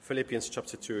Philippians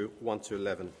chapter 2, 1 to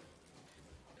 11.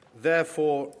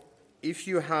 Therefore, if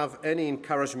you have any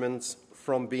encouragement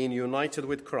from being united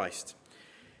with Christ,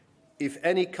 if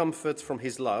any comfort from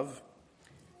his love,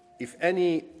 if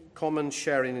any common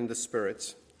sharing in the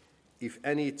Spirit, if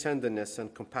any tenderness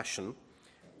and compassion,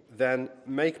 then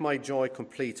make my joy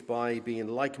complete by being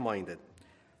like-minded,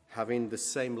 having the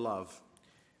same love,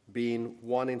 being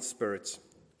one in spirit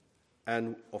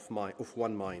and of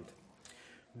one mind.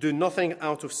 Do nothing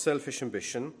out of selfish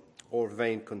ambition or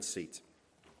vain conceit.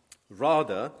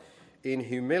 Rather, in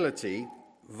humility,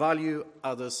 value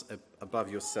others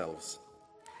above yourselves,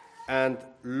 and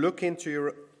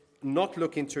not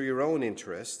look into your own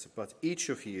interest, but each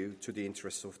of you to the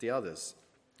interest of the others.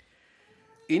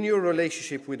 In your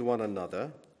relationship with one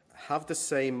another, have the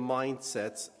same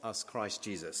mindset as Christ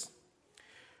Jesus,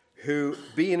 who,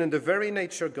 being in the very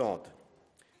nature God,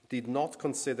 did not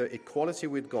consider equality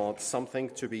with God something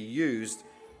to be used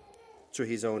to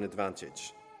his own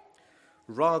advantage.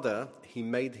 Rather, he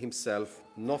made himself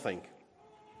nothing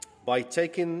by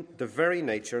taking the very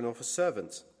nature of a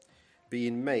servant,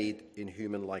 being made in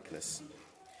human likeness.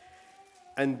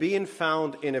 And being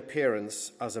found in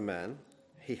appearance as a man,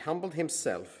 he humbled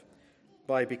himself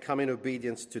by becoming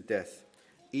obedient to death,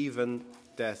 even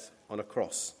death on a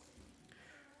cross.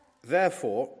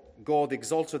 Therefore, God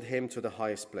exalted him to the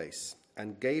highest place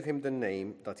and gave him the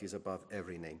name that is above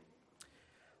every name,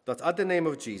 that at the name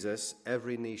of Jesus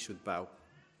every knee should bow,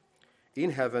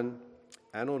 in heaven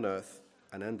and on earth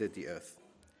and under the earth,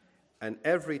 and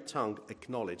every tongue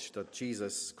acknowledge that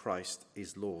Jesus Christ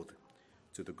is Lord,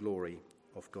 to the glory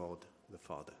of God the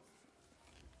Father.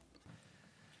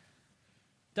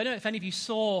 Don't know if any of you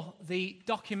saw the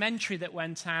documentary that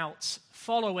went out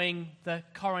following the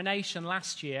coronation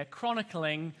last year,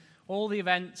 chronicling all the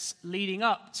events leading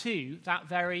up to that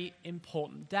very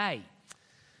important day.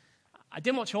 I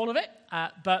didn't watch all of it,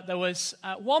 but there was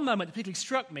one moment that particularly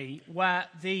struck me where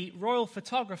the royal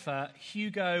photographer,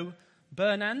 Hugo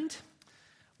Bernand,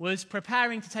 was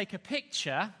preparing to take a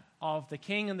picture of the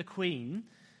King and the Queen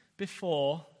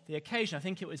before the occasion. I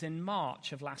think it was in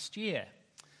March of last year.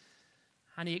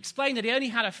 And he explained that he only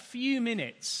had a few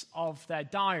minutes of their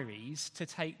diaries to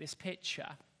take this picture.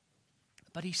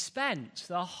 But he spent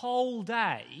the whole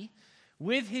day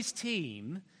with his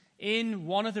team in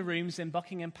one of the rooms in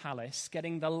Buckingham Palace,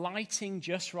 getting the lighting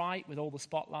just right with all the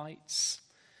spotlights,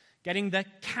 getting the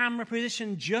camera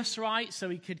position just right so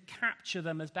he could capture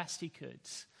them as best he could,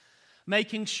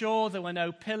 making sure there were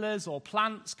no pillars or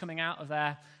plants coming out of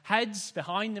their heads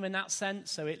behind them in that sense,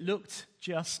 so it looked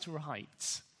just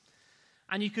right.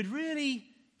 And you could really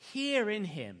hear in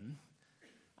him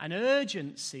an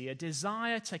urgency, a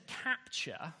desire to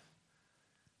capture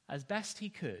as best he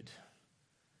could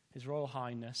His Royal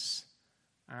Highness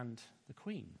and the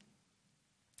Queen.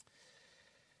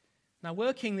 Now,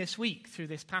 working this week through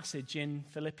this passage in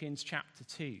Philippians chapter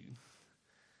 2,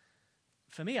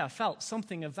 for me, I felt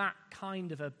something of that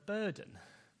kind of a burden.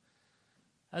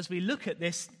 As we look at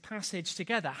this passage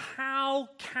together, how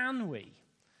can we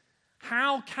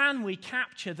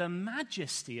capture the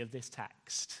majesty of this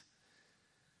text?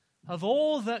 Of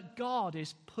all that God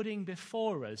is putting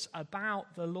before us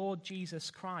about the Lord Jesus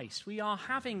Christ, we are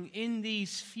having in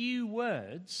these few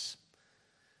words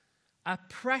a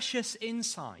precious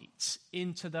insight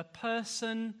into the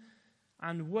person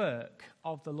and work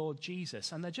of the Lord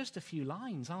Jesus. And they're just a few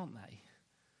lines, aren't they?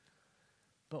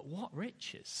 But what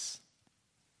riches!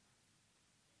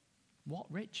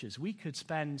 What riches! We could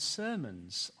spend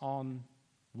sermons on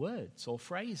words or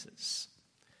phrases.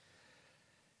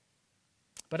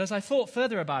 But as I thought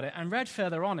further about it and read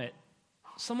further on it,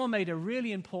 someone made a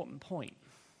really important point.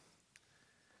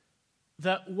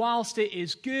 That whilst it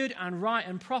is good and right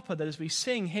and proper that as we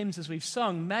sing hymns as we've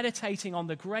sung, meditating on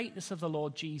the greatness of the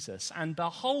Lord Jesus and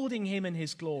beholding him in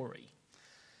his glory,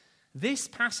 this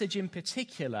passage in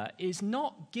particular is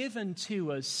not given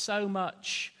to us so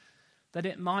much that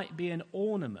it might be an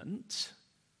ornament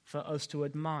for us to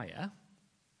admire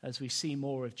as we see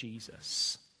more of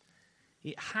Jesus.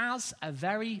 It has a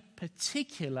very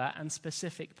particular and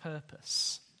specific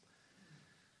purpose.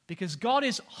 Because God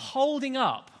is holding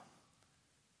up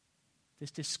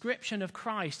this description of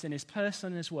Christ in his person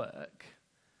and his work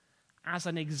as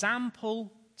an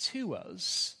example to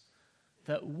us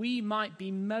that we might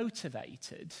be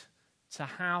motivated to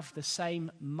have the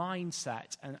same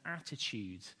mindset and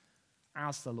attitude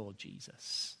as the Lord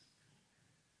Jesus.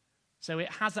 So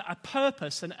it has a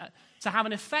purpose and to have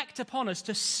an effect upon us,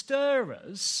 to stir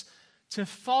us to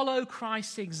follow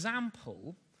Christ's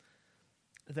example,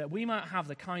 that we might have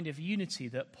the kind of unity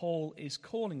that Paul is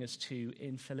calling us to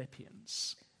in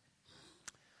Philippians.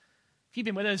 If you've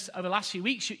been with us over the last few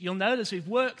weeks, you'll know as we've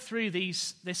worked through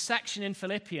this section in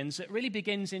Philippians that really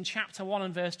begins in chapter 1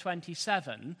 and verse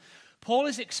 27. Paul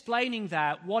is explaining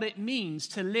there what it means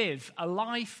to live a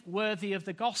life worthy of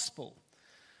the gospel,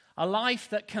 a life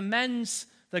that commends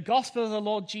the gospel of the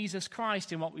Lord Jesus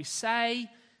Christ in what we say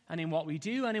and in what we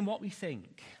do and in what we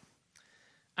think.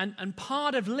 And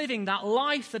part of living that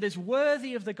life that is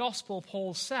worthy of the gospel,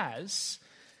 Paul says,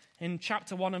 in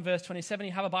chapter 1 and verse 27,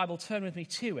 you have a Bible, turn with me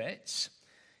to it.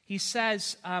 He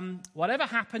says, whatever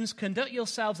happens, conduct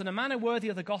yourselves in a manner worthy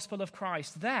of the gospel of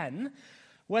Christ. Then,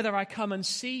 whether I come and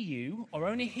see you or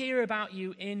only hear about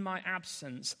you in my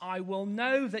absence, I will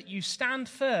know that you stand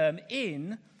firm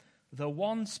in the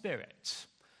one Spirit,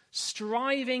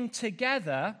 striving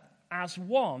together as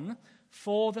one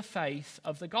for the faith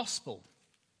of the gospel.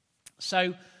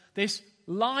 So this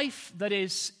life that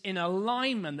is in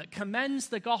alignment, that commends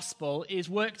the gospel, is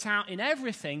worked out in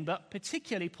everything, but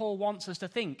particularly Paul wants us to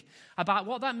think about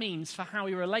what that means for how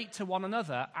we relate to one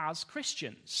another as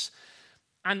Christians.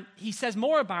 And he says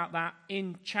more about that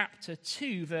in chapter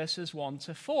 2, verses 1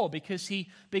 to 4, because he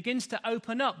begins to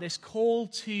open up this call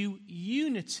to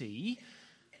unity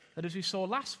that, as we saw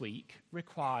last week,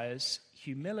 requires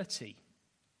humility.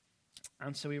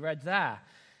 And so we read there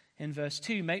in verse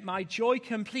 2, make my joy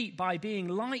complete by being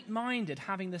like-minded,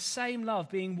 having the same love,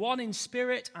 being one in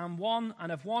spirit and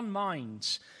of one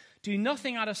mind. Do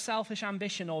nothing out of selfish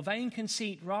ambition or vain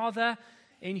conceit, rather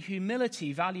in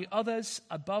humility value others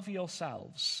above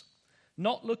yourselves,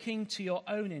 not looking to your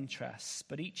own interests,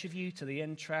 but each of you to the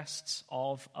interests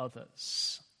of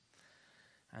others.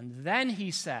 And then he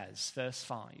says, verse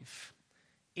 5,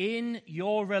 in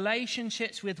your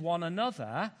relationships with one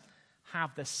another,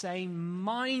 have the same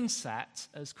mindset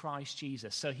as Christ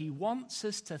Jesus. So he wants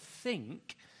us to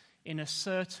think in a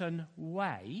certain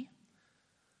way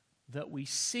that we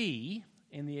see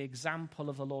in the example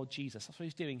of the Lord Jesus. That's what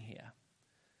he's doing here.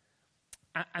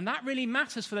 And that really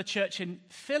matters for the church in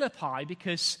Philippi,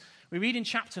 because we read in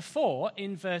chapter 4,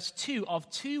 in verse 2, of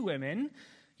two women,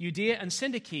 Euodia and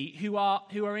Syntyche, who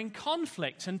are in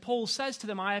conflict. And Paul says to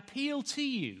them, I appeal to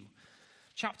you.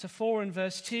 Chapter 4 and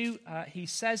verse 2, he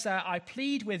says, I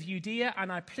plead with Euodia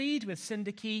and I plead with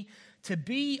Syntyche to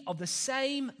be of the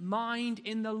same mind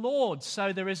in the Lord.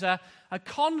 So there is a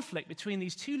conflict between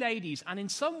these two ladies, and in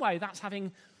some way that's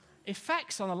having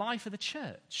effects on the life of the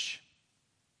church.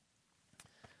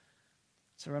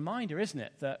 It's a reminder, isn't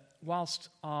it, that whilst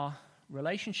our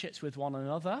relationships with one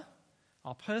another,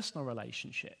 our personal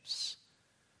relationships,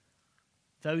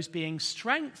 those being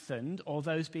strengthened or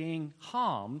those being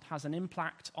harmed, has an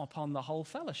impact upon the whole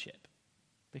fellowship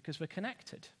because we're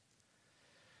connected.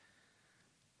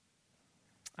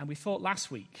 And we thought last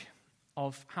week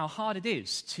of how hard it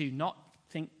is to not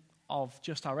think of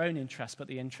just our own interests but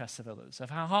the interests of others, of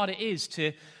how hard it is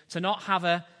to not have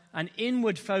an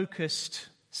inward-focused,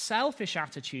 selfish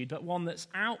attitude but one that's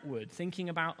outward, thinking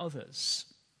about others.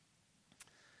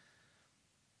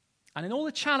 And in all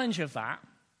the challenge of that,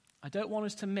 I don't want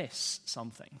us to miss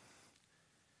something,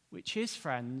 which is,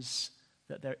 friends,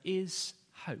 that there is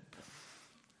hope.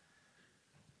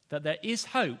 That there is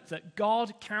hope that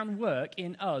God can work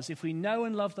in us if we know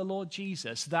and love the Lord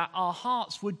Jesus, that our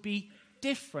hearts would be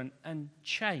different and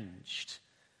changed,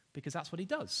 because that's what he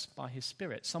does by his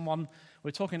Spirit. We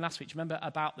were talking last week, remember,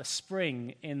 about the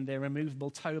spring in the removable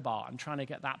tow bar and trying to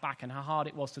get that back and how hard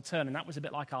it was to turn, and that was a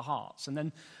bit like our hearts. And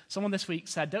then someone this week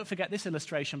said, don't forget this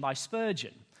illustration by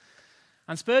Spurgeon.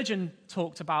 And Spurgeon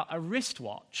talked about a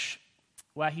wristwatch,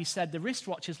 where he said the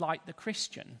wristwatch is like the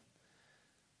Christian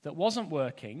that wasn't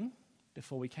working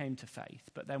before we came to faith,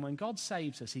 but then when God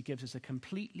saves us, he gives us a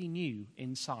completely new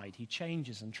inside. He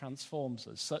changes and transforms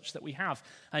us such that we have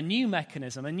a new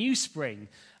mechanism, a new spring,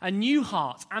 a new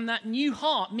heart, and that new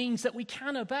heart means that we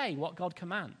can obey what God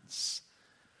commands.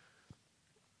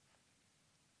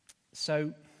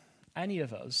 So any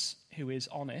of us who is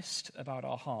honest about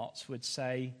our hearts would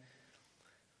say,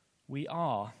 we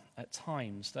are, at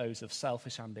times, those of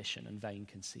selfish ambition and vain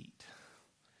conceit.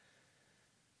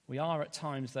 We are, at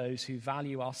times, those who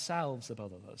value ourselves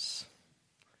above others.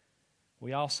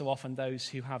 We are so often those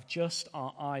who have just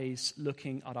our eyes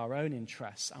looking at our own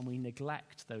interests, and we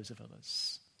neglect those of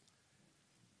others.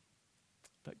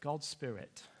 But God's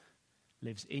Spirit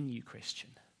lives in you,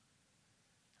 Christian,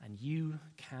 and you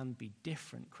can be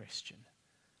different, Christian,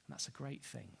 and that's a great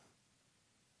thing.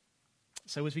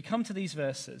 So as we come to these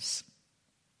verses,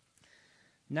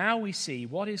 now we see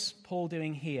what is Paul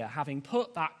doing here, having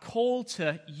put that call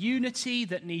to unity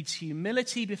that needs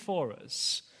humility before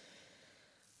us.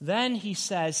 Then he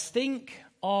says, think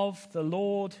of the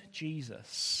Lord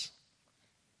Jesus.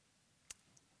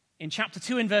 In chapter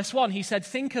 2 in verse 1, he said,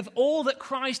 think of all that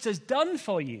Christ has done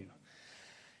for you.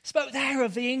 Spoke there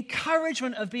of the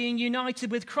encouragement of being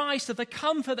united with Christ, of the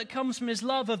comfort that comes from his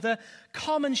love, of the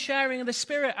common sharing of the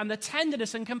Spirit and the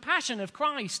tenderness and compassion of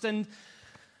Christ. And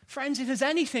friends, if there's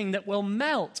anything that will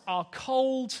melt our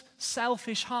cold,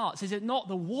 selfish hearts, is it not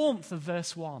the warmth of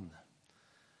verse 1?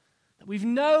 We've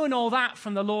known all that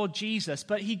from the Lord Jesus,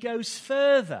 but he goes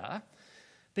further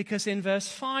because in verse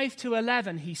 5 to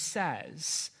 11 he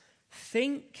says,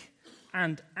 think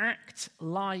and act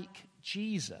like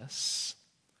Jesus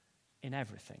in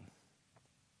everything.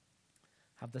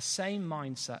 Have the same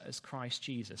mindset as Christ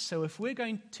Jesus. So if we're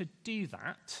going to do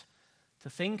that, to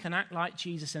think and act like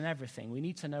Jesus in everything, we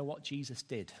need to know what Jesus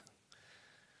did.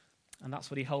 And that's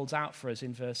what he holds out for us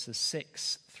in verses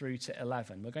 6 through to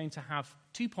 11. We're going to have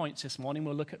 2 points this morning.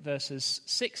 We'll look at verses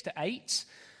 6 to 8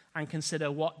 and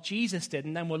consider what Jesus did.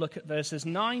 And then we'll look at verses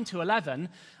 9 to 11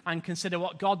 and consider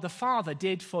what God the Father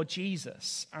did for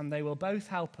Jesus. And they will both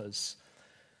help us,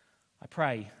 I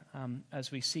pray, as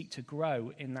we seek to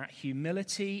grow in that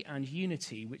humility and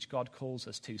unity which God calls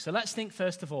us to. So let's think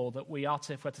first of all that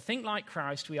if we're to think like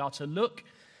Christ, we are to look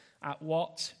at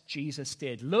what Jesus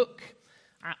did. Look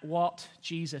at what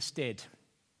Jesus did.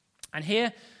 And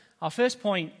here, our first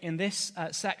point in this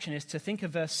section is to think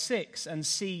of verse 6 and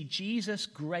see Jesus'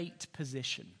 great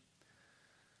position.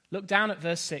 Look down at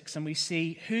verse 6 and we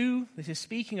see who, this is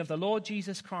speaking of the Lord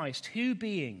Jesus Christ, who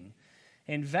being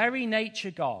in very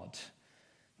nature God,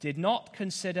 did not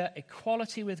consider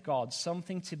equality with God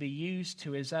something to be used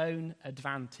to his own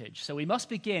advantage. So we must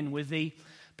begin with the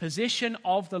position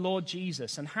of the Lord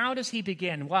Jesus. And how does he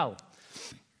begin? Well,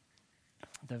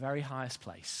 the very highest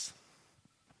place.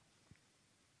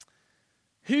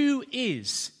 Who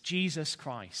is Jesus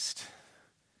Christ?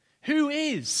 Who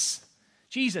is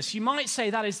Jesus? You might say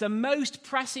that is the most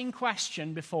pressing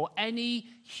question before any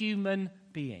human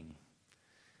being.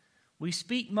 We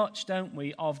speak much, don't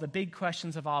we, of the big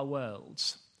questions of our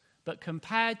worlds, but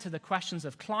compared to the questions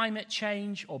of climate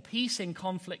change or peace in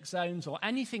conflict zones or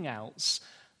anything else,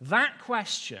 that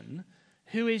question,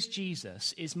 who is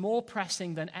Jesus, is more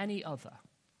pressing than any other,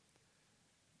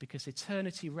 because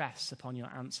eternity rests upon your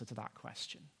answer to that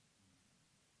question.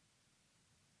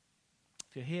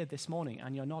 If you're here this morning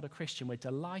and you're not a Christian, we're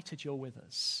delighted you're with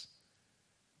us.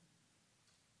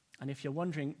 And if you're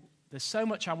wondering, there's so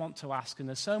much I want to ask and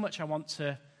there's so much I want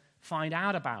to find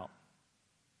out about,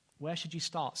 where should you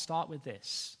start? Start with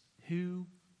this. Who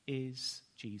is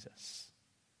Jesus?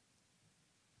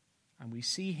 And we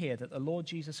see here that the Lord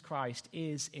Jesus Christ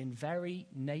is in very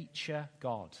nature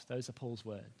God. Those are Paul's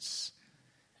words.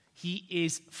 He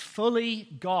is fully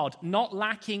God, not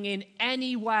lacking in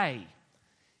any way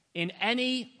in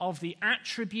any of the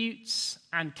attributes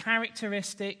and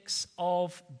characteristics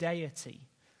of deity.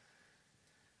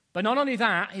 But not only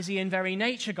that is he in very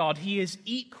nature God, he is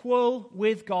equal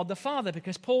with God the Father,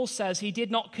 because Paul says he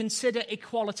did not consider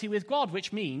equality with God,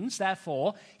 which means,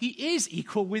 therefore, he is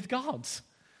equal with God.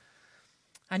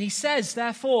 And he says,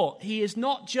 therefore, he is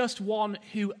not just one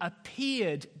who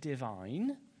appeared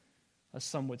divine, as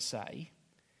some would say.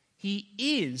 He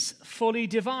is fully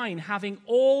divine, having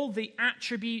all the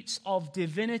attributes of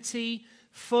divinity,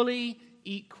 fully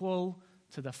equal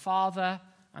to the Father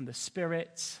and the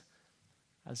Spirit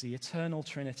as the eternal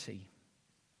Trinity.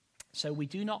 So we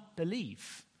do not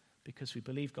believe, because we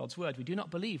believe God's word, we do not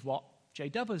believe what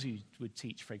JWs would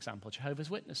teach, for example, Jehovah's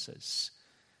Witnesses,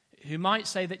 who might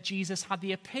say that Jesus had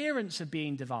the appearance of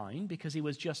being divine because he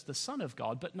was just the Son of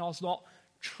God, but was not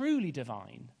truly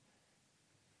divine.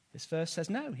 This verse says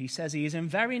no. He says he is in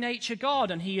very nature God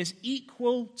and he is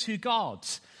equal to God.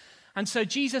 And so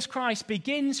Jesus Christ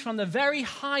begins from the very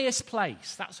highest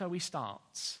place. That's where we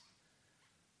start.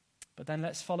 But then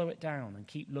let's follow it down and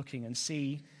keep looking and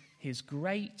see his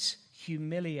great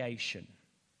humiliation.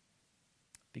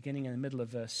 Beginning in the middle of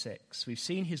verse 6. We've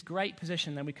seen his great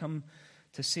position, then we come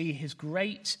to see his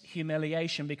great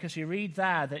humiliation, because we read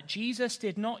there that Jesus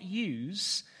did not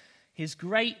use his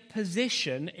great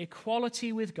position,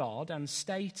 equality with God and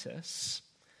status.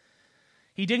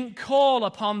 He didn't call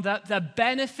upon the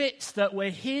benefits that were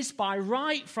his by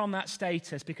right from that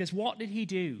status, because what did he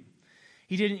do?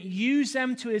 He didn't use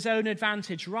them to his own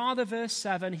advantage. Rather, verse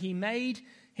 7, he made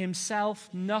himself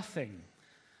nothing.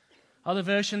 Other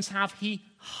versions have, he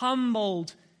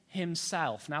humbled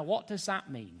himself. Now, what does that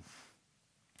mean?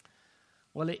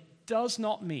 Well, it does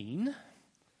not mean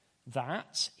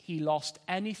that he lost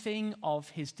anything of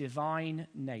his divine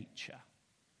nature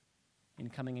in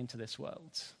coming into this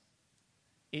world.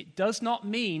 It does not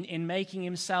mean in making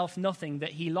himself nothing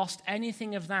that he lost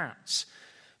anything of that.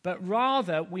 But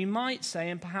rather, we might say,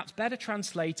 and perhaps better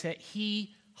translate it,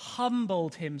 he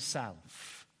humbled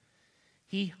himself.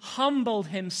 He humbled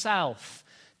himself,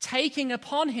 taking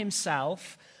upon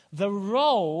himself the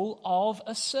role of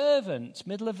a servant.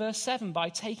 Middle of verse 7, by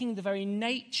taking the very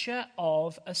nature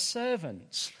of a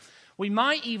servant. We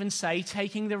might even say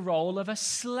taking the role of a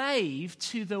slave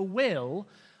to the will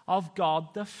of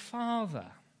God the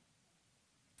Father.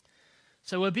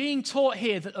 So we're being taught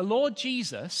here that the Lord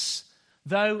Jesus,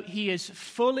 though he is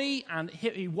fully, and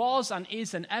he was and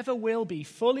is and ever will be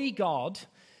fully God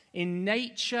in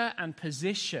nature and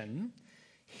position,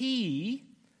 he,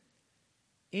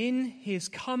 in his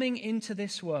coming into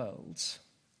this world,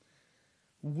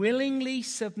 willingly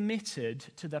submitted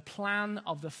to the plan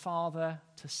of the Father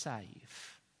to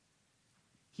save.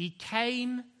 He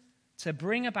came to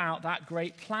bring about that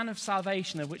great plan of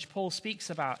salvation of which Paul speaks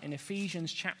about in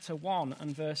Ephesians chapter 1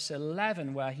 and verse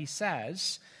 11, where he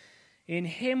says, "In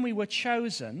him we were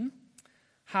chosen,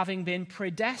 having been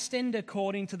predestined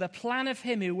according to the plan of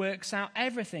him who works out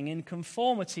everything in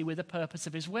conformity with the purpose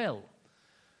of his will."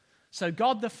 So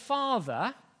God the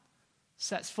Father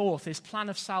sets forth his plan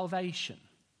of salvation,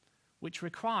 which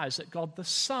requires that God the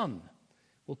Son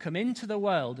will come into the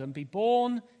world and be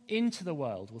born into the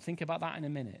world. We'll think about that in a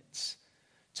minute.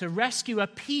 To rescue a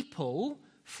people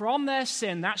from their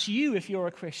sin, that's you if you're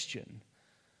a Christian,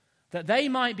 that they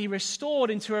might be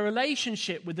restored into a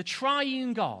relationship with the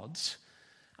triune God,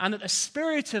 and that the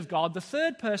Spirit of God, the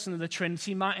third person of the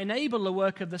Trinity, might enable the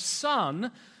work of the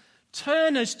Son,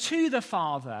 turn us to the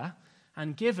Father,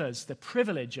 and give us the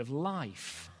privilege of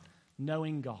life,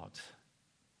 knowing God.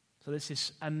 So this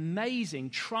is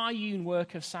amazing triune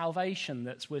work of salvation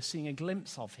that we're seeing a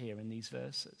glimpse of here in these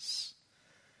verses.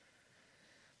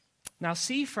 Now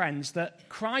see, friends, that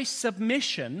Christ's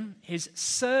submission, his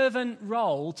servant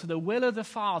role to the will of the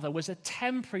Father, was a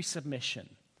temporary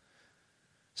submission.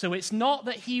 So it's not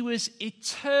that he was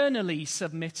eternally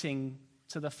submitting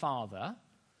to the Father,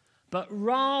 but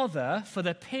rather for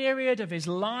the period of his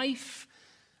life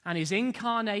and his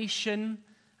incarnation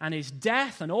and his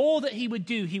death and all that he would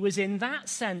do, he was in that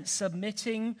sense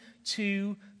submitting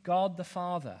to God the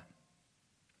Father.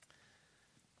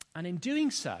 And in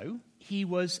doing so, he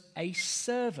was a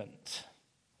servant.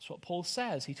 That's what Paul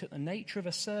says. He took the nature of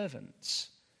a servant.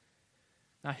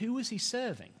 Now, who was he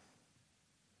serving?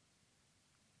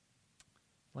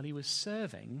 Well, he was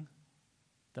serving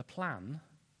the plan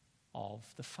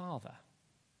of the Father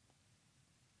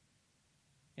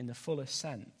in the fullest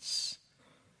sense.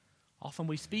 Often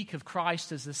we speak of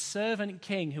Christ as the servant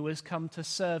king who has come to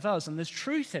serve us, and there's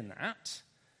truth in that.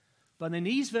 But in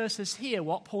these verses here,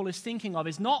 what Paul is thinking of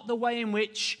is not the way in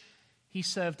which he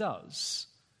served us,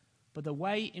 but the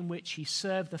way in which he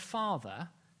served the Father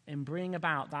in bringing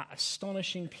about that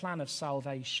astonishing plan of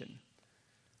salvation.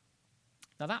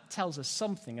 Now that tells us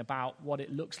something about what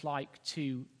it looks like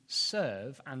to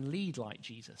serve and lead like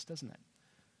Jesus, doesn't it?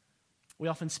 We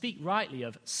often speak rightly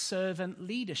of servant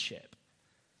leadership.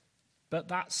 But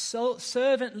that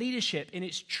servant leadership in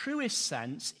its truest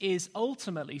sense is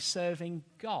ultimately serving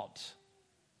God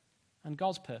and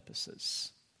God's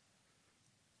purposes.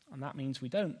 And that means we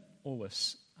don't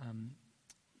always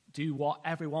do what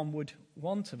everyone would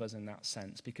want of us in that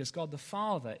sense, because God the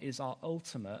Father is our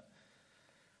ultimate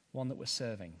one that we're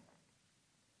serving.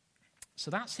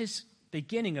 So that's his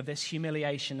beginning of this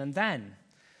humiliation. And then,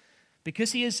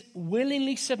 because he is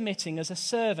willingly submitting as a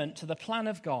servant to the plan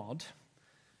of God,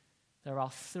 there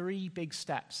are three big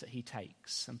steps that he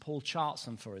takes, and Paul charts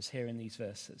them for us here in these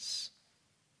verses.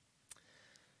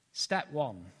 Step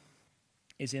 1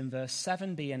 is in verse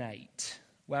 7b and 8,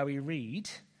 where we read,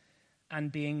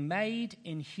 "And being made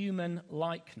in human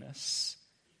likeness,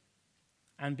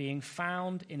 and being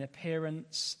found in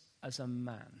appearance as a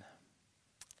man."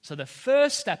 So the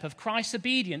first step of Christ's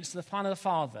obedience to the plan of the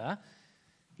Father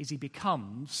is he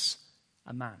becomes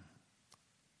a man.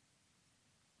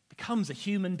 Becomes a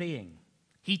human being.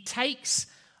 He takes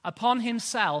upon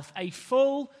himself a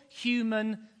full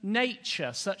human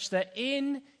nature, such that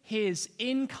in his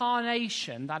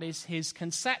incarnation, that is his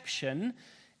conception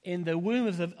in the womb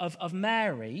of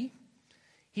Mary,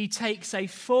 he takes a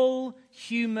full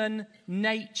human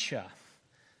nature,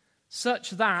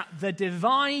 such that the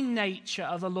divine nature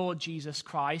of the Lord Jesus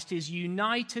Christ is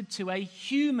united to a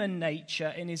human nature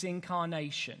in his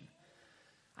incarnation.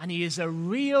 And he is a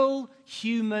real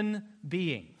human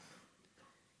being.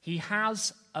 He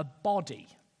has a body,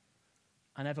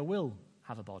 and ever will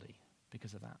have a body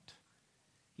because of that.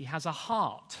 He has a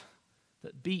heart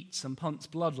that beats and pumps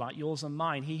blood like yours and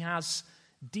mine. He has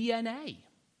DNA.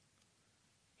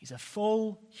 He's a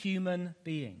full human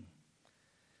being.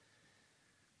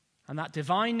 And that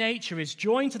divine nature is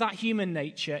joined to that human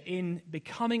nature in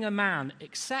becoming a man,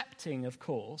 excepting, of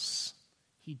course,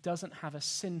 he doesn't have a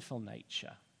sinful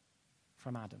nature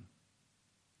from Adam.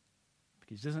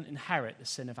 Because he doesn't inherit the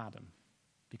sin of Adam,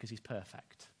 because he's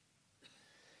perfect.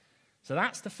 So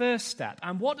that's the first step.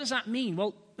 And what does that mean?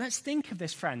 Well, let's think of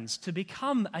this, friends. To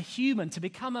become a human, to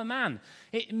become a man,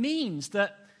 it means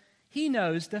that he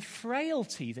knows the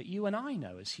frailty that you and I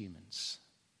know as humans.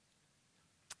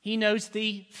 He knows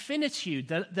the finitude,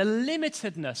 the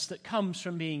limitedness that comes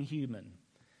from being human.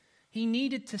 He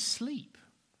needed to sleep.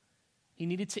 He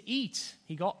needed to eat.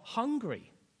 He got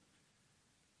hungry.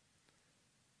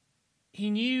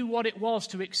 He knew what it was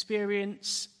to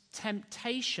experience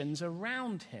temptations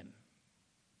around him.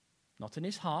 Not in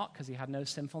his heart, because he had no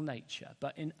sinful nature,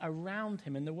 but around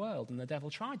him in the world. And the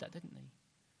devil tried that, didn't he?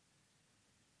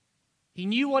 He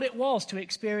knew what it was to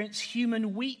experience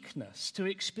human weakness, to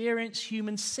experience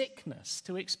human sickness,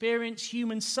 to experience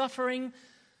human suffering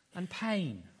and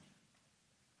pain.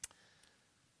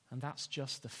 And that's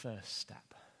just the first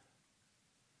step.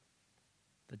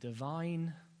 The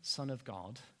divine Son of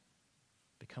God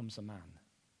becomes a man.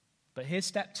 But here's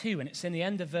step 2, and it's in the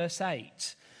end of verse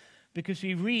 8, because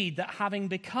we read that having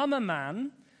become a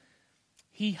man,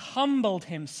 he humbled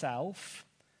himself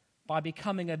by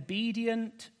becoming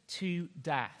obedient to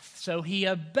death. So he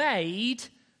obeyed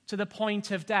to the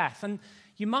point of death. And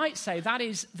you might say that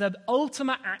is the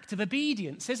ultimate act of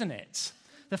obedience, isn't it?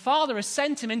 The Father has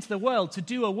sent him into the world to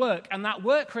do a work, and that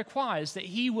work requires that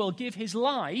he will give his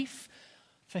life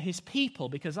for his people,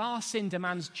 because our sin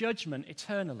demands judgment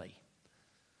eternally.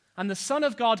 And the Son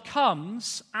of God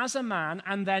comes as a man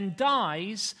and then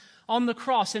dies on the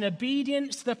cross in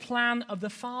obedience to the plan of the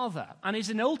Father. And is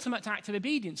an ultimate act of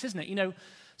obedience, isn't it? You know,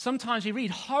 sometimes we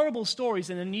read horrible stories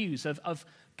in the news of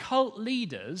cult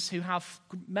leaders who have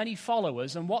many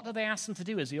followers, and what do they ask them to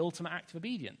do as the ultimate act of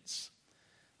obedience?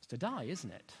 It's to die,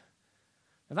 isn't it?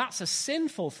 Now, that's a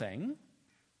sinful thing,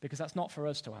 because that's not for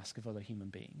us to ask of other human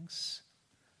beings.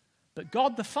 But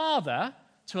God the Father,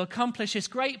 to accomplish his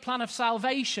great plan of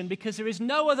salvation, because there is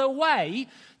no other way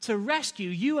to rescue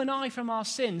you and I from our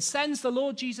sins, sends the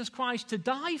Lord Jesus Christ to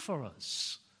die for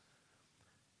us.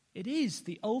 It is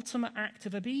the ultimate act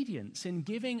of obedience in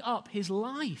giving up his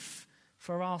life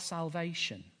for our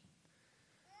salvation.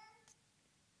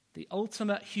 The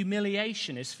ultimate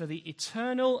humiliation is for the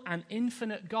eternal and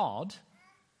infinite God,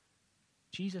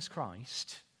 Jesus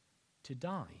Christ, to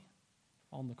die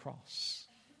on the cross.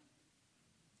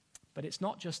 But it's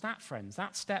not just that, friends.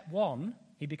 That's step 1,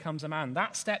 he becomes a man.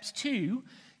 That's step 2,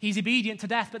 he's obedient to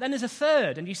death. But then there's a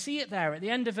third, and you see it there at the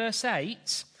end of verse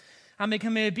 8. And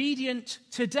become obedient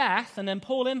to death, and then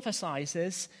Paul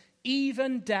emphasizes,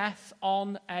 even death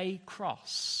on a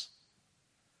cross.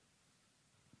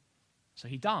 So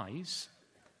he dies,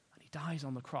 and he dies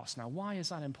on the cross. Now, why is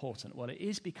that important? Well, it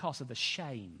is because of the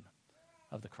shame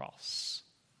of the cross.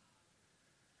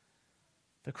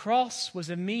 The cross was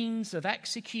a means of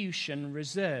execution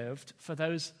reserved for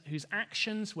those whose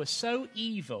actions were so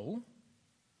evil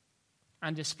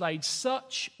and displayed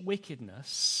such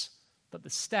wickedness that the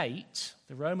state,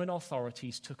 the Roman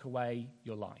authorities, took away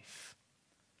your life.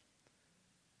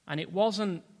 And it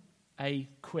wasn't a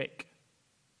quick,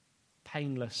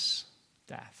 painless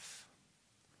death.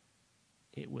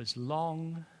 It was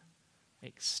long,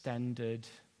 extended,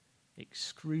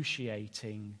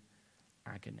 excruciating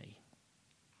agony.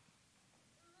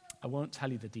 I won't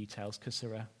tell you the details because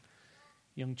there are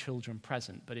young children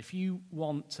present, but if you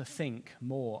want to think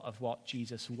more of what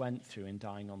Jesus went through in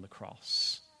dying on the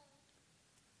cross,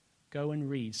 go and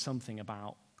read something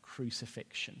about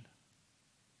crucifixion,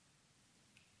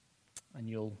 and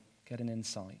you'll get an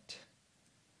insight.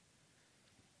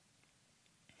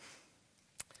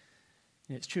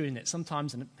 And it's true, isn't it?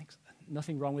 Sometimes, and there's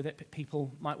nothing wrong with it, but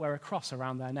people might wear a cross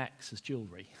around their necks as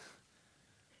jewelry.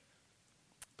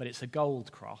 But it's a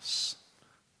gold cross.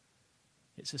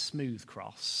 It's a smooth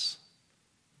cross.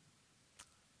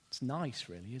 It's nice,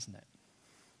 really, isn't it?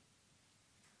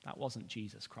 That wasn't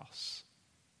Jesus' cross.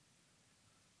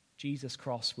 Jesus'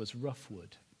 cross was rough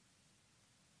wood.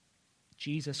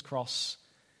 Jesus' cross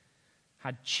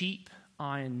had cheap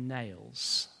iron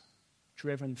nails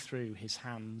driven through his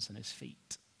hands and his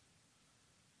feet.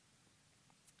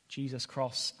 Jesus'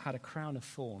 cross had a crown of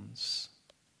thorns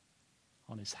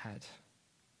on his head.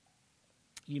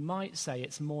 You might say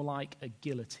it's more like a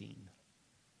guillotine,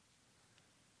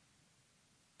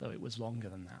 though it was longer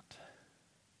than that.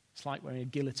 It's like wearing a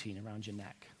guillotine around your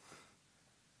neck.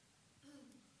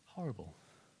 Horrible.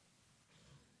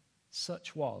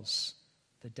 Such was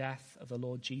the death of the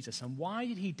Lord Jesus. And why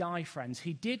did he die, friends?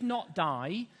 He did not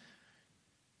die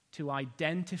to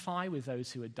identify with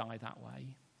those who had died that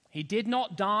way. He did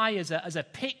not die as a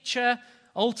picture,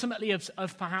 ultimately,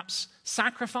 of perhaps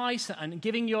sacrifice and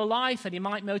giving your life, and he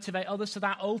might motivate others to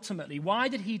that ultimately. Why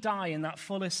did he die in that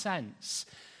fullest sense?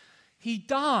 He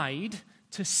died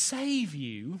to save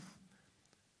you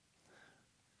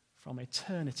from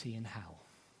eternity in hell.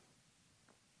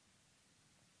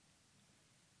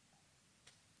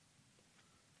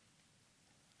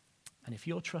 And if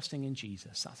you're trusting in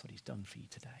Jesus, that's what he's done for you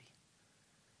today.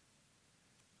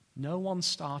 No one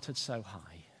started so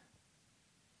high.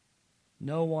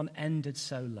 No one ended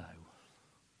so low.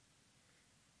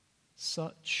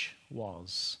 Such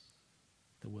was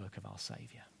the work of our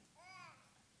Savior.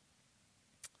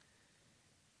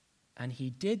 And he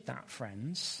did that,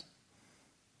 friends.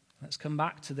 Let's come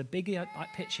back to the bigger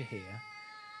picture here.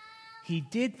 He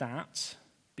did that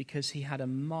because he had a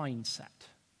mindset.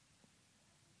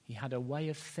 He had a way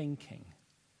of thinking.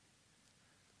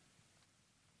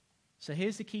 So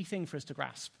here's the key thing for us to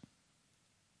grasp.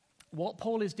 What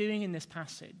Paul is doing in this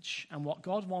passage, and what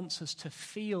God wants us to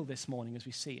feel this morning as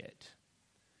we see it,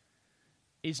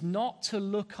 is not to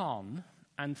look on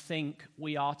and think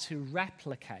we are to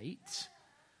replicate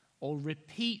or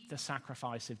repeat the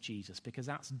sacrifice of Jesus, because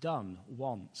that's done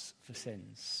once for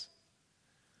sins.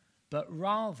 But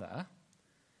rather,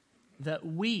 that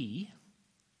we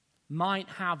might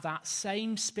have that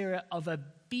same spirit of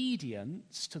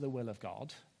obedience to the will of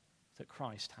God that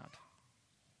Christ had.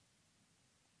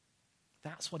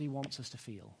 That's what he wants us to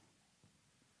feel.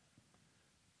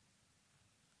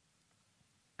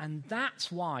 And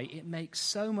that's why it makes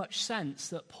so much sense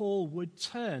that Paul would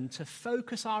turn to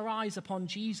focus our eyes upon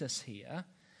Jesus here,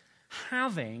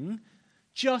 having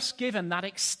just given that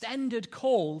extended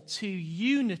call to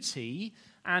unity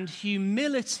and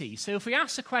humility. So if we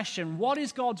ask the question, what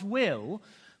is God's will,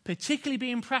 particularly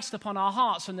being pressed upon our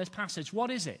hearts from this passage, what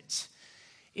is it?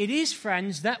 It is,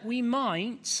 friends, that we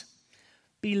might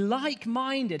be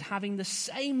like-minded, having the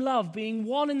same love, being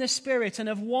one in the Spirit and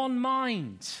of one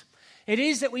mind. It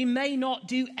is that we may not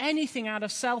do anything out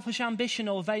of selfish ambition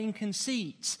or vain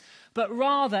conceit, but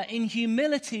rather in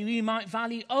humility we might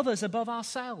value others above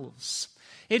ourselves.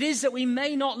 It is that we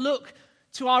may not look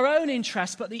to our own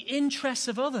interests, but the interests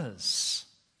of others.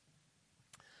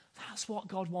 That's what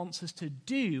God wants us to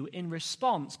do in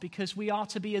response, because we are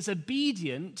to be as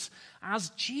obedient as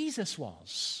Jesus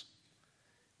was.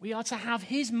 We are to have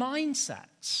his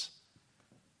mindset.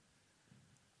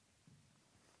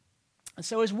 And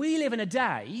so as we live in a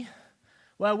day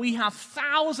where we have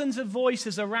thousands of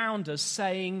voices around us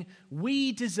saying,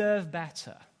 we deserve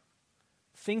better,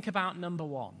 think about number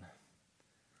one.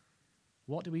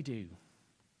 What do?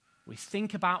 We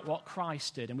think about what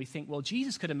Christ did, and we think, well,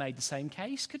 Jesus could have made the same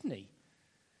case, couldn't he?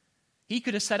 He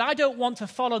could have said, I don't want to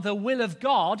follow the will of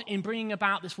God in bringing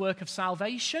about this work of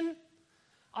salvation.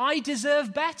 I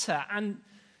deserve better. And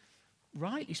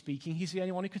rightly speaking, he's the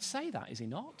only one who could say that, is he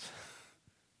not?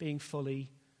 Being fully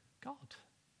God.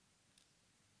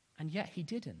 And yet he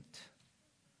didn't.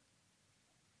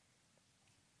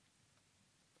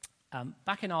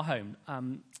 Back in our home,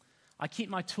 I keep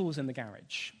my tools in the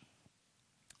garage.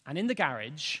 And in the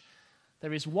garage,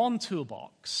 there is one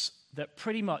toolbox that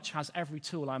pretty much has every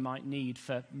tool I might need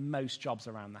for most jobs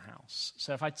around the house.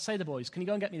 So if I say to the boys, can you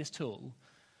go and get me this tool?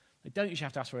 They don't usually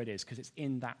have to ask where it is, because it's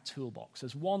in that toolbox.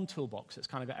 There's one toolbox that's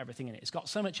kind of got everything in it. It's got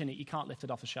so much in it, you can't lift it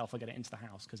off the shelf or get it into the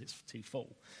house because it's too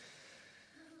full.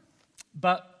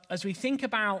 But as we think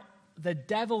about the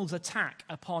devil's attack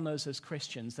upon us as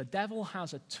Christians, the devil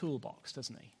has a toolbox,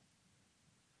 doesn't he?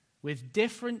 With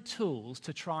different tools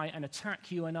to try and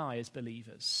attack you and I as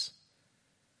believers.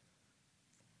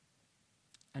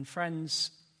 And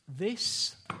friends,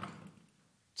 this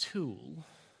tool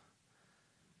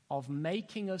of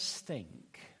making us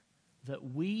think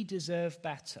that we deserve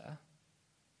better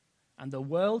and the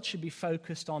world should be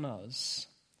focused on us,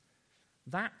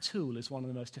 that tool is one of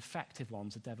the most effective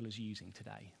ones the devil is using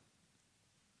today.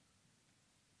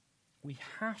 We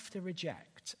have to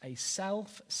reject a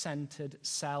self-centered,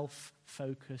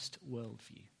 self-focused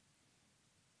worldview.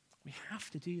 We have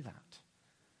to do that.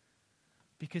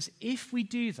 Because if we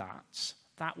do that,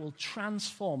 that will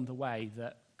transform the way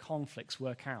that conflicts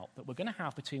work out that we're going to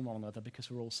have between one another,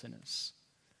 because we're all sinners.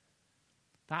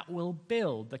 That will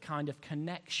build the kind of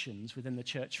connections within the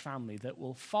church family that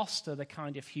will foster the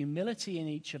kind of humility in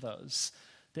each of us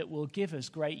that will give us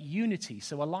great unity.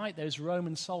 So we're like those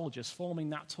Roman soldiers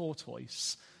forming that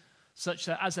tortoise, such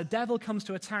that as the devil comes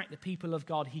to attack the people of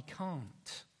God, he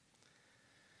can't.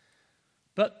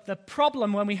 But the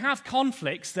problem when we have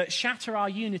conflicts that shatter our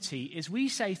unity is we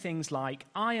say things like,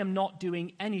 I am not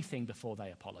doing anything before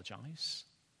they apologize.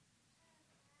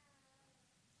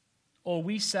 Or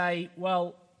we say,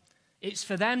 well, it's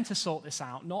for them to sort this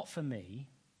out, not for me.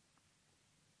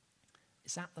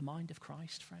 Is that the mind of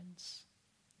Christ, friends?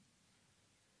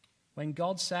 When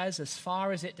God says, as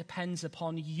far as it depends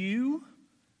upon you,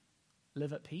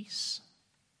 live at peace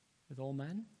with all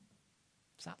men.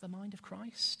 Is that the mind of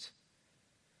Christ?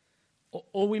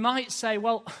 Or we might say,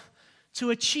 well, to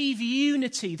achieve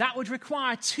unity, that would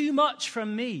require too much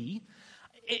from me.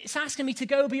 It's asking me to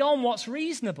go beyond what's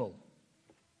reasonable.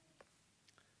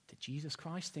 Did Jesus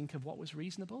Christ think of what was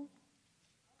reasonable?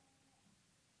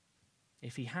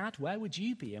 If he had, where would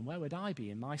you be and where would I be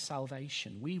in my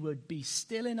salvation? We would be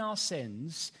still in our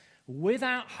sins,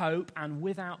 without hope and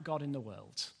without God in the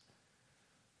world.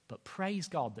 But praise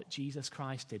God that Jesus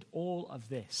Christ did all of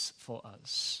this for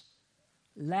us.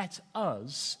 Let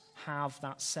us have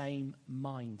that same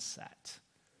mindset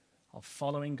of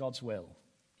following God's will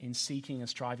in seeking and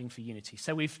striving for unity.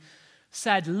 So we've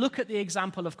said, look at the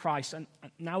example of Christ. And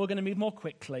now we're going to move more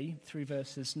quickly through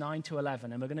verses 9 to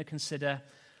 11. And we're going to consider,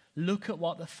 look at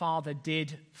what the Father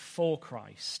did for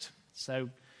Christ. So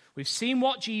we've seen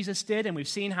what Jesus did, and we've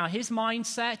seen how his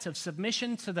mindset of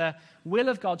submission to the will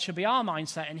of God should be our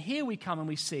mindset. And here we come and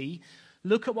we see,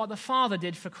 look at what the Father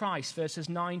did for Christ, verses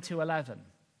 9 to 11.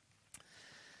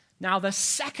 Now, the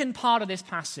second part of this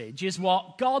passage is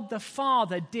what God the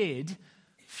Father did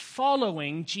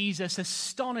following Jesus'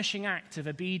 astonishing act of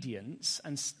obedience,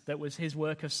 and that was his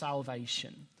work of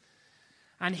salvation.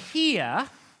 And here,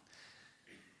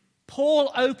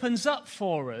 Paul opens up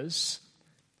for us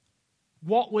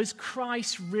what was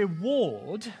Christ's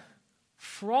reward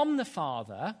from the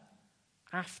Father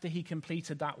after he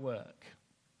completed that work.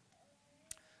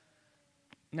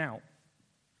 Now,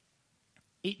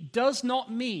 it does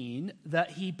not mean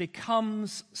that he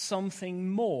becomes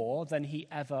something more than he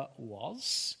ever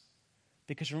was.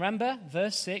 Because remember,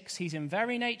 verse 6, he's in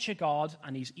very nature God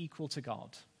and he's equal to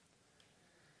God.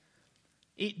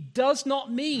 It does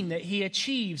not mean that he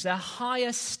achieves a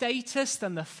higher status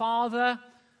than the Father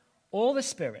or the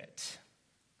Spirit.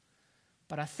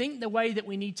 But I think the way that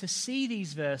we need to see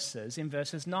these verses, in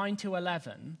verses 9 to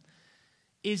 11,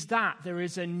 is that there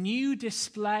is a new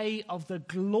display of the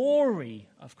glory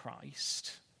of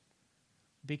Christ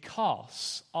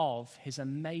because of his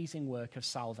amazing work of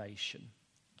salvation.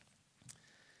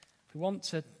 If we want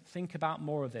to think about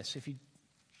more of this, if you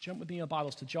jump with me in your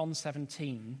Bibles to John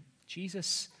 17,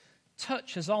 Jesus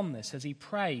touches on this as he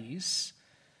prays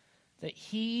that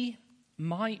he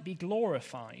might be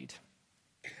glorified.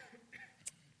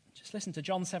 Just listen to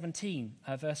John 17,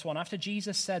 verse 1. After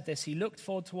Jesus said this, he looked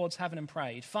forward towards heaven and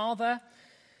prayed, Father,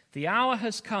 the hour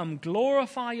has come.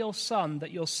 Glorify your Son, that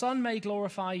your Son may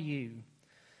glorify you.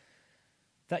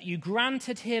 That you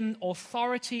granted him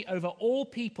authority over all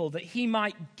people, that he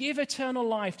might give eternal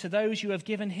life to those you have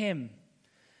given him.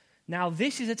 Now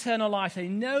this is eternal life. They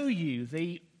know you,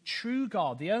 the true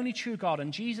God, the only true God,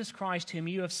 and Jesus Christ whom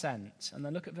you have sent. And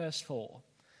then look at verse 4.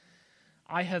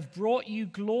 I have brought you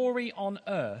glory on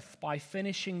earth by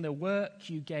finishing the work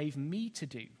you gave me to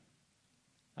do.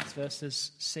 That's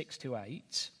verses 6 to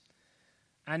 8.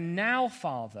 And now,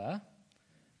 Father,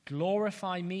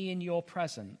 glorify me in your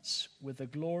presence with the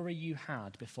glory you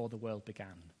had before the world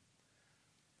began.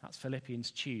 That's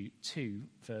Philippians 2,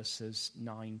 verses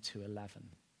 9 to 11.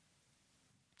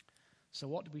 So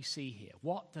what do we see here?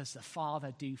 What does the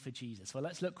Father do for Jesus? Well,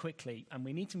 let's look quickly, and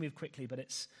we need to move quickly, but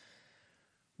it's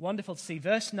wonderful to see.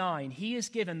 Verse 9, he is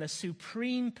given the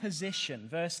supreme position.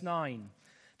 Verse 9,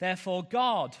 therefore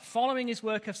God, following his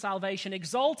work of salvation,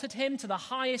 exalted him to the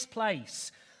highest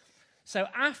place. So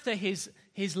after his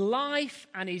life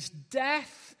and his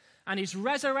death and his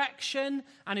resurrection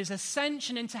and his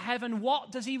ascension into heaven,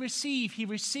 what does he receive? He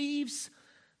receives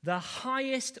the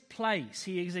highest place.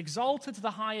 He is exalted to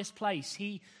the highest place.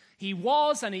 He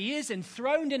was and he is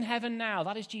enthroned in heaven now.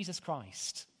 That is Jesus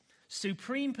Christ.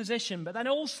 Supreme position. But then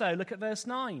also, look at verse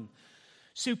 9.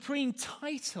 Supreme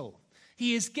title.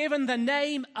 He is given the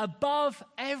name above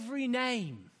every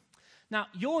name. Now,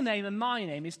 your name and my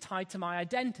name is tied to my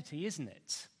identity, isn't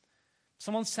it?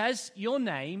 Someone says your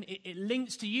name, it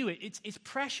links to you. It's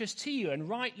precious to you, and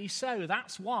rightly so.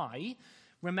 That's why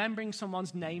remembering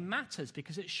someone's name matters,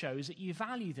 because it shows that you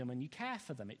value them and you care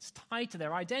for them. It's tied to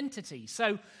their identity.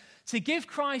 So to give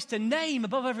Christ a name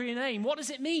above every name, what does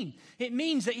it mean? It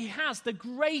means that he has the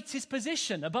greatest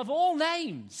position above all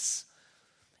names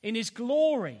in his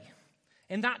glory.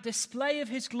 In that display of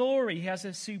his glory, he has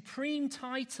a supreme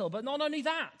title. But not only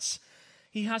that,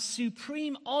 he has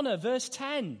supreme honor. Verse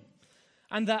 10,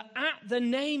 and that at the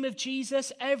name of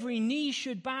Jesus, every knee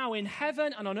should bow in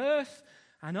heaven and on earth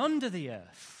and under the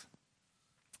earth.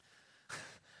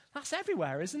 That's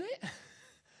everywhere, isn't it?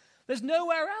 There's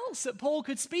nowhere else that Paul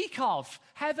could speak of.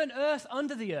 Heaven, earth,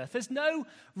 under the earth. There's no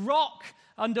rock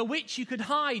under which you could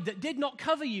hide that did not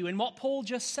cover you in what Paul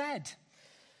just said.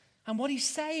 And what he's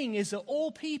saying is that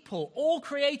all people, all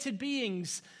created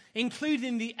beings,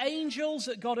 including the angels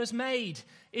that God has made,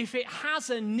 if it has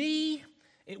a knee,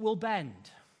 it will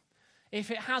bend. If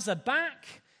it has a back,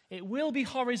 it will be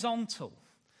horizontal.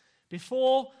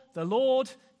 Before the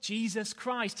Lord Jesus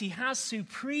Christ, he has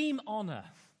supreme honor.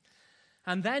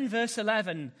 And then verse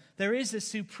 11, there is a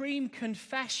supreme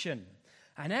confession,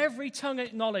 and every tongue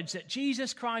acknowledge that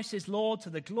Jesus Christ is Lord to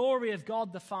the glory of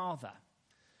God the Father.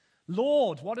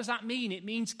 Lord, what does that mean? It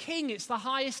means king. It's the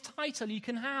highest title you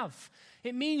can have.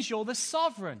 It means you're the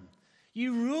sovereign.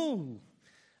 You rule.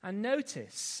 And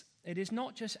notice, it is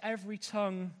not just every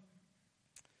tongue.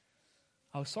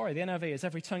 The NIV is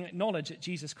every tongue acknowledge that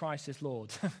Jesus Christ is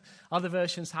Lord. Other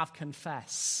versions have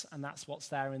confess, and that's what's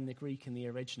there in the Greek in the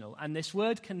original. And this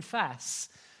word confess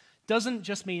doesn't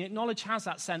just mean, acknowledge has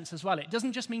that sense as well. It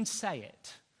doesn't just mean say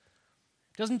it.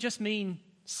 It doesn't just mean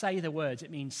say the words.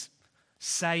 It means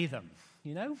say them,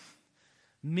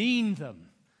 mean them,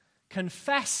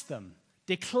 confess them,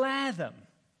 declare them.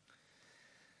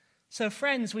 So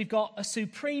friends, we've got a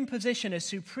supreme position, a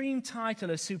supreme title,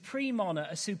 a supreme honor,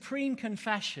 a supreme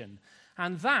confession.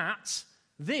 And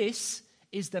this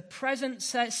is the present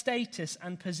status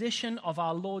and position of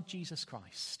our Lord Jesus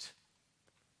Christ.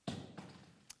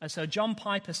 And so John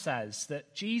Piper says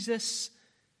that Jesus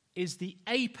is the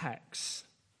apex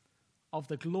of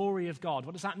the glory of God.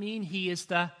 What does that mean? He is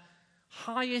the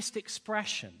highest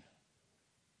expression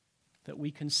that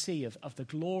we can see of the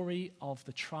glory of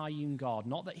the triune God.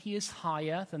 Not that he is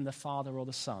higher than the Father or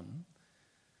the Son,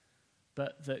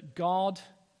 but that God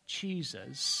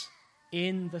chooses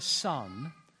in the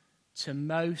Son to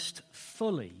most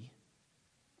fully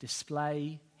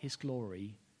display his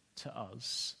glory to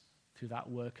us through that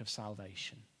work of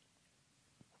salvation.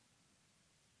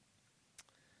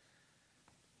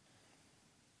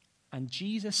 And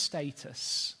Jesus'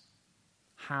 status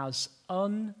has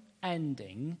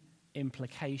unending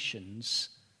implications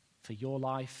for your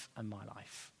life and my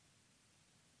life.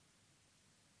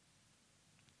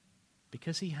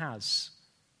 Because he has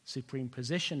supreme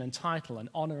position and title and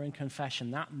honor and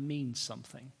confession, that means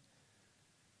something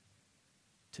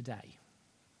today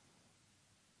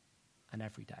and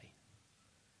every day.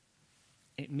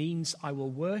 It means I will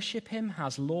worship him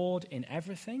as Lord in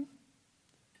everything,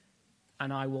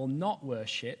 and I will not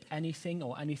worship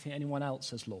anyone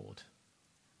else as Lord,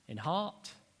 in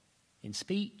heart, in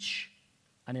speech,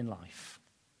 and in life.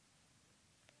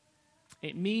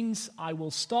 It means I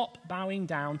will stop bowing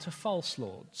down to false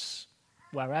lords,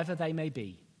 wherever they may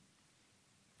be.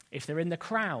 If they're in the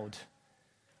crowd,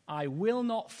 I will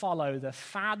not follow the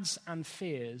fads and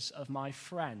fears of my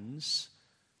friends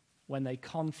when they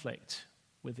conflict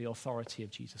with the authority of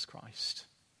Jesus Christ.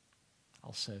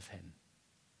 I'll serve him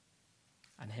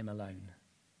and him alone.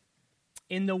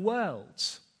 In the world,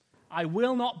 I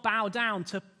will not bow down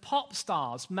to pop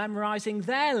stars memorizing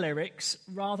their lyrics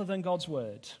rather than God's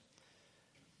word.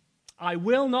 I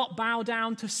will not bow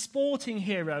down to sporting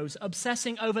heroes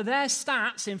obsessing over their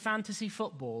stats in fantasy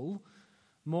football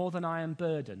more than I am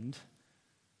burdened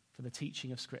for the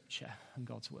teaching of Scripture and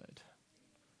God's word.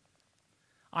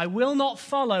 I will not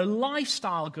follow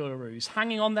lifestyle gurus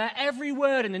hanging on their every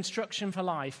word and instruction for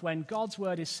life when God's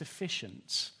word is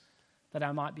sufficient that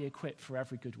I might be equipped for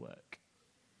every good work.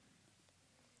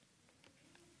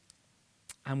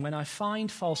 And when I find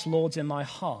false lords in my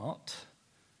heart,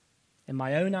 in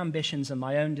my own ambitions and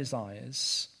my own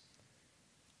desires,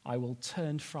 I will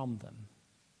turn from them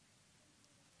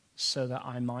so that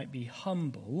I might be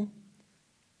humble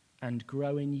and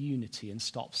grow in unity and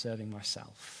stop serving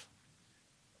myself.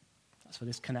 That's where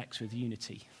this connects with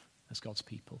unity as God's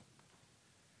people.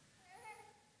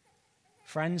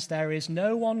 Friends, there is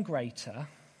no one greater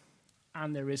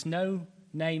and there is no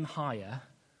name higher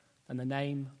than the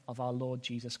name of our Lord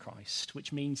Jesus Christ,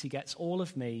 which means he gets all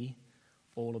of me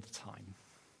all of the time.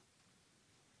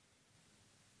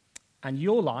 And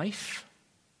your life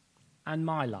and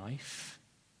my life,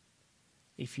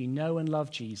 if you know and love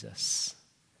Jesus,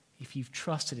 if you've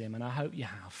trusted him, and I hope you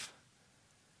have,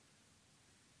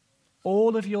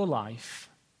 all of your life,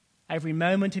 every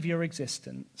moment of your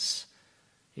existence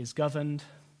is governed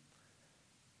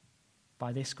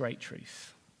by this great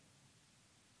truth.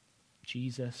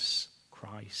 Jesus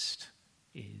Christ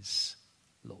is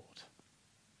Lord.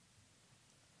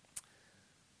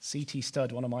 C.T.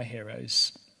 Studd, one of my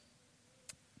heroes,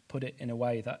 put it in a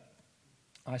way that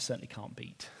I certainly can't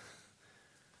beat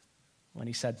when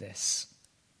he said this: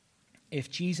 if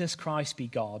Jesus Christ be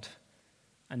God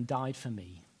and died for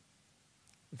me,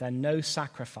 then no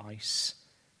sacrifice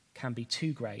can be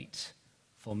too great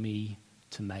for me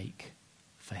to make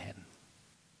for him.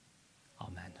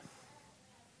 Amen.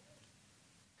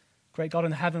 Great God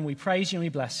in heaven, we praise you and we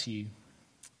bless you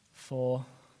for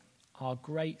our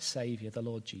great Saviour, the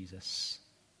Lord Jesus.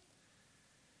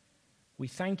 We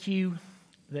thank you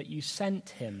that you sent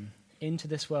him into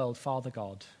this world, Father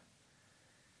God,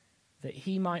 that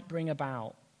he might bring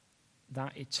about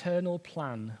that eternal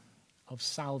plan of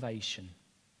salvation.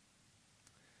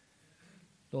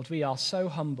 Lord, we are so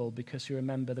humble because we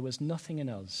remember there was nothing in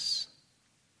us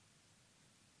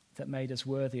that made us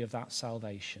worthy of that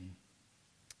salvation.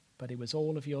 But it was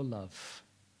all of your love,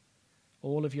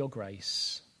 all of your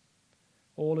grace,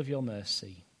 all of your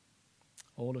mercy,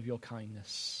 all of your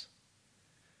kindness.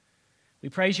 We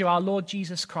praise you, our Lord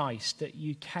Jesus Christ, that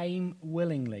you came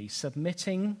willingly,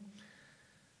 submitting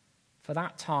for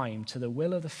that time to the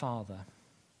will of the Father.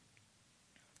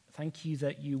 Thank you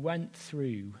that you went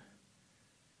through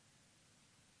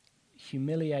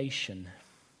humiliation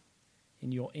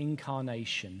in your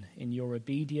incarnation, in your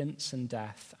obedience and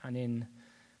death, and in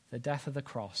the death of the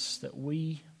cross, that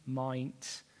we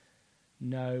might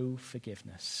know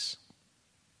forgiveness,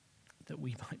 that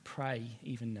we might pray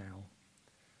even now,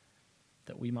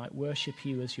 that we might worship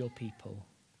you as your people,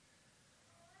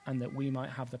 and that we might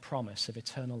have the promise of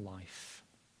eternal life.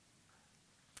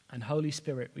 And Holy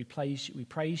Spirit, we praise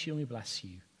you and we bless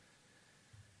you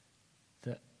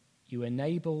that you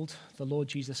enabled the Lord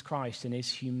Jesus Christ in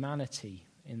his humanity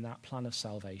in that plan of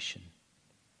salvation,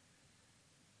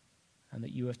 and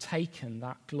that you have taken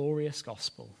that glorious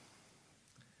gospel.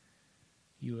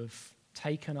 You have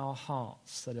taken our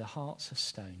hearts that are hearts of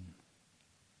stone.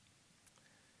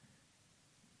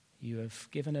 You have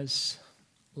given us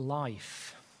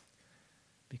life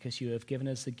because you have given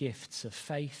us the gifts of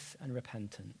faith and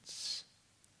repentance,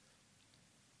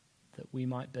 that we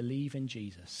might believe in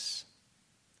Jesus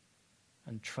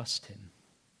and trust him.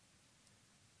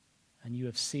 And you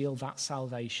have sealed that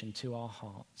salvation to our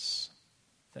hearts,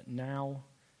 that now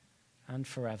and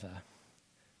forever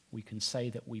we can say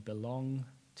that we belong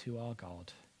to our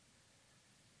God.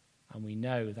 And we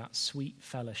know that sweet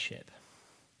fellowship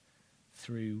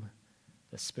through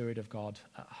the Spirit of God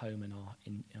at home in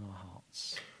our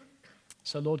hearts.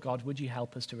 So, Lord God, would you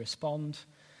help us to respond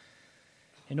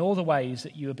in all the ways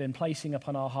that you have been placing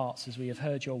upon our hearts as we have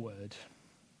heard your word.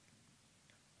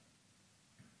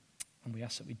 And we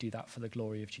ask that we do that for the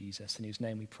glory of Jesus, in whose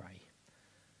name we pray.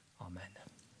 Amen.